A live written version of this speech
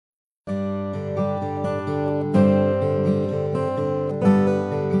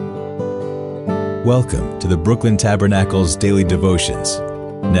Welcome to the Brooklyn Tabernacle's Daily Devotions.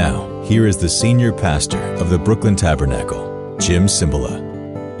 Now, here is the senior pastor of the Brooklyn Tabernacle, Jim Cymbala.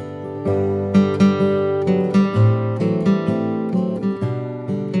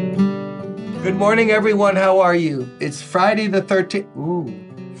 Good morning, everyone. How are you? It's Friday the 13th.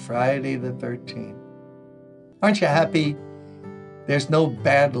 Ooh, Friday the 13th. Aren't you happy? There's no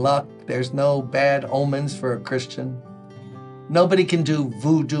bad luck. There's no bad omens for a Christian. Nobody can do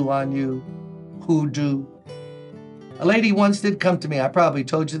voodoo on you. Hoodoo. A lady once did come to me. I probably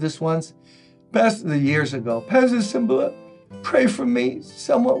told you this once. Years ago. Pastor Cymbala, pray for me.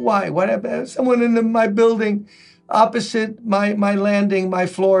 Why? What happened? Someone in my building, opposite my landing, my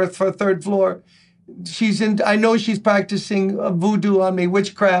floor, for third floor. I know she's practicing voodoo on me,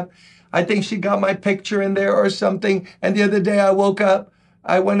 witchcraft. I think she got my picture in there or something. And the other day I woke up,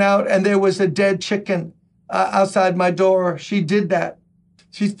 I went out and there was a dead chicken outside my door. She did that.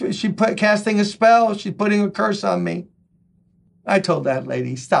 She's casting a spell. She's putting a curse on me. I told that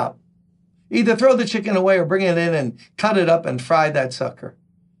lady, stop. Either throw the chicken away or bring it in and cut it up and fry that sucker.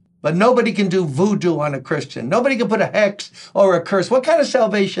 But nobody can do voodoo on a Christian. Nobody can put a hex or a curse. What kind of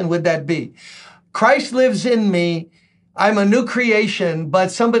salvation would that be? Christ lives in me. I'm a new creation,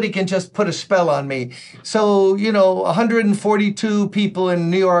 but somebody can just put a spell on me. So, 142 people in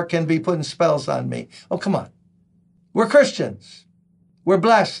New York can be putting spells on me. Oh, come on. We're Christians. We're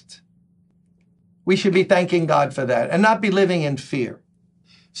blessed. We should be thanking God for that and not be living in fear.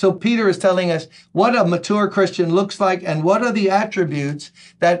 So Peter is telling us what a mature Christian looks like and what are the attributes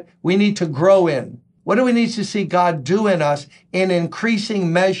that we need to grow in. What do we need to see God do in us in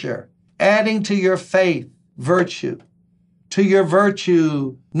increasing measure, adding to your faith, virtue, to your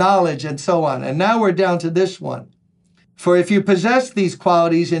virtue, knowledge, and so on. And now we're down to this one. For if you possess these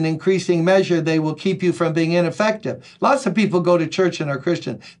qualities in increasing measure, they will keep you from being ineffective. Lots of people go to church and are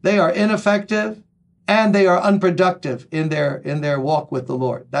Christian. They are ineffective and they are unproductive in their walk with the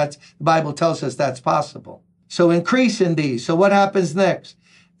Lord. The Bible tells us that's possible. So increase in these. So what happens next?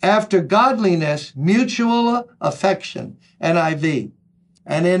 After godliness, mutual affection, NIV.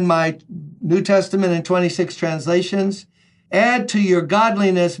 And in my New Testament in 26 translations, add to your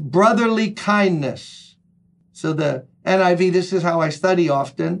godliness brotherly kindness. So the NIV, this is how I study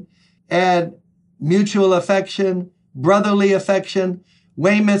often. Add mutual affection, brotherly affection,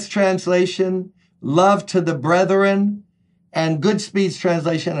 Weymouth's translation, love to the brethren, and Goodspeed's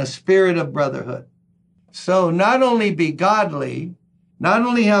translation, a spirit of brotherhood. So not only be godly, not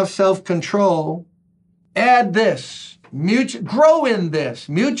only have self-control, add this, grow in this,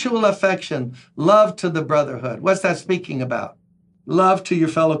 mutual affection, love to the brotherhood. What's that speaking about? Love to your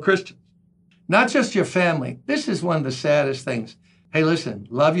fellow Christians. Not just your family. This is one of the saddest things. Hey, listen,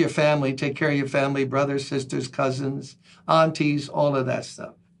 love your family, take care of your family, brothers, sisters, cousins, aunties, all of that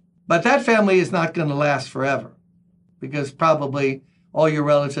stuff. But that family is not going to last forever because probably all your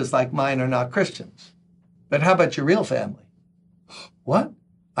relatives like mine are not Christians. But how about your real family? What?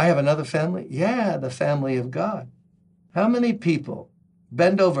 I have another family? Yeah, the family of God. How many people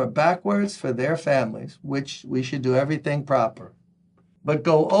bend over backwards for their families, which we should do everything proper, but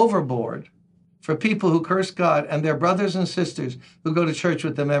go overboard for people who curse God and their brothers and sisters who go to church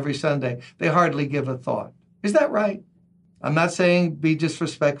with them every Sunday? They hardly give a thought. Is that right? I'm not saying be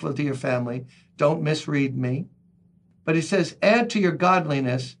disrespectful to your family. Don't misread me. But he says, add to your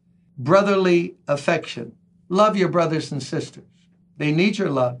godliness brotherly affection. Love your brothers and sisters. They need your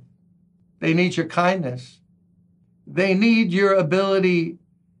love. They need your kindness. They need your ability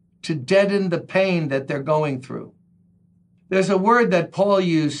to deaden the pain that they're going through. There's a word that Paul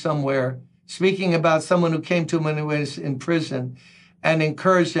used somewhere, speaking about someone who came to him when he was in prison and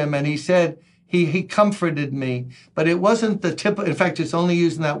encouraged him. And he said, he comforted me, but it wasn't the tip. In fact, it's only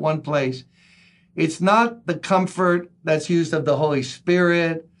used in that one place. It's not the comfort that's used of the Holy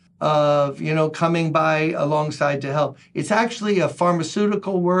Spirit, of, coming by alongside to help. It's actually a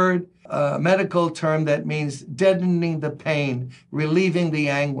pharmaceutical word, a medical term that means deadening the pain, relieving the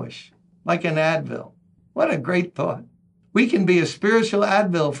anguish, like an Advil. What a great thought. We can be a spiritual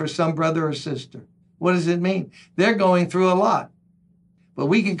Advil for some brother or sister. What does it mean? They're going through a lot. But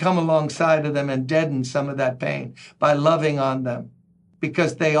we can come alongside of them and deaden some of that pain by loving on them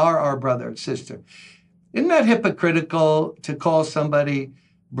because they are our brother and sister. Isn't that hypocritical to call somebody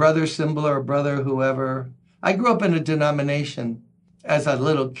brother Cymbala or brother whoever? I grew up in a denomination as a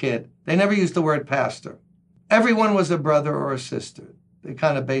little kid. They never used the word pastor. Everyone was a brother or a sister. They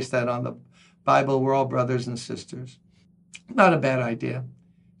kind of based that on the Bible. We're all brothers and sisters. Not a bad idea.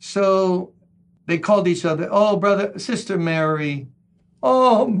 So they called each other, oh, brother, Sister Mary.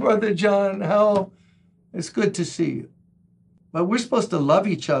 Oh, Brother John, it's good to see you. But we're supposed to love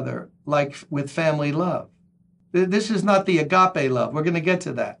each other like with family love. This is not the agape love. We're going to get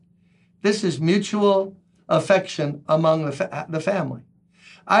to that. This is mutual affection among the family.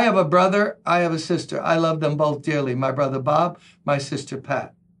 I have a brother, I have a sister. I love them both dearly. My brother Bob, my sister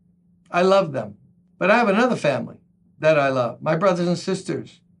Pat. I love them. But I have another family that I love, my brothers and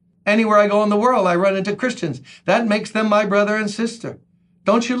sisters. Anywhere I go in the world, I run into Christians. That makes them my brother and sister.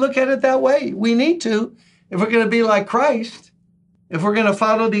 Don't you look at it that way? We need to, if we're going to be like Christ, if we're going to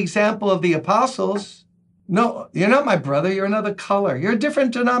follow the example of the apostles. No, you're not my brother. You're another color. You're a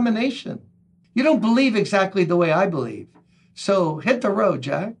different denomination. You don't believe exactly the way I believe. So hit the road,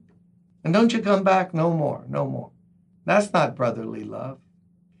 Jack. And don't you come back no more, no more. That's not brotherly love.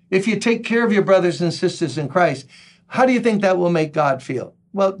 If you take care of your brothers and sisters in Christ, how do you think that will make God feel?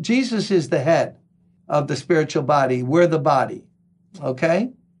 Well, Jesus is the head of the spiritual body. We're the body,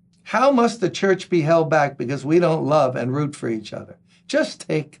 okay? How must the church be held back because we don't love and root for each other? Just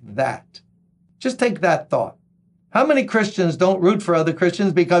take that. Just take that thought. How many Christians don't root for other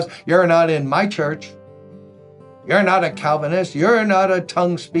Christians because you're not in my church? You're not a Calvinist. You're not a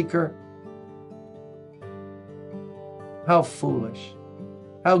tongue speaker. How foolish.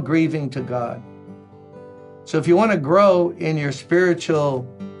 How grieving to God. So if you want to grow in your spiritual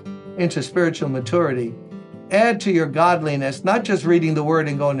maturity, add to your godliness, not just reading the word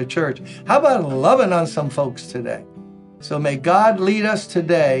and going to church. How about loving on some folks today? So may God lead us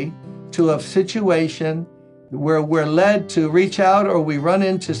today to a situation where we're led to reach out or we run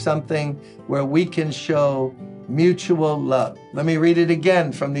into something where we can show mutual love. Let me read it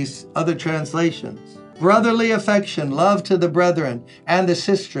again from these other translations. Brotherly affection, love to the brethren and the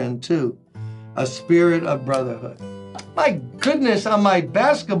sistren too. A spirit of brotherhood. My goodness, on my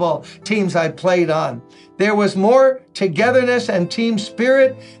basketball teams I played on, there was more togetherness and team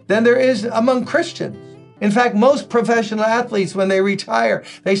spirit than there is among Christians. In fact, most professional athletes, when they retire,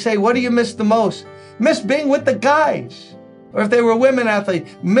 they say, what do you miss the most? Miss being with the guys. Or if they were women athletes,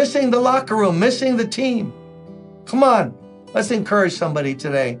 missing the locker room, missing the team. Come on, let's encourage somebody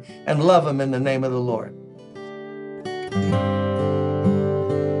today and love them in the name of the Lord.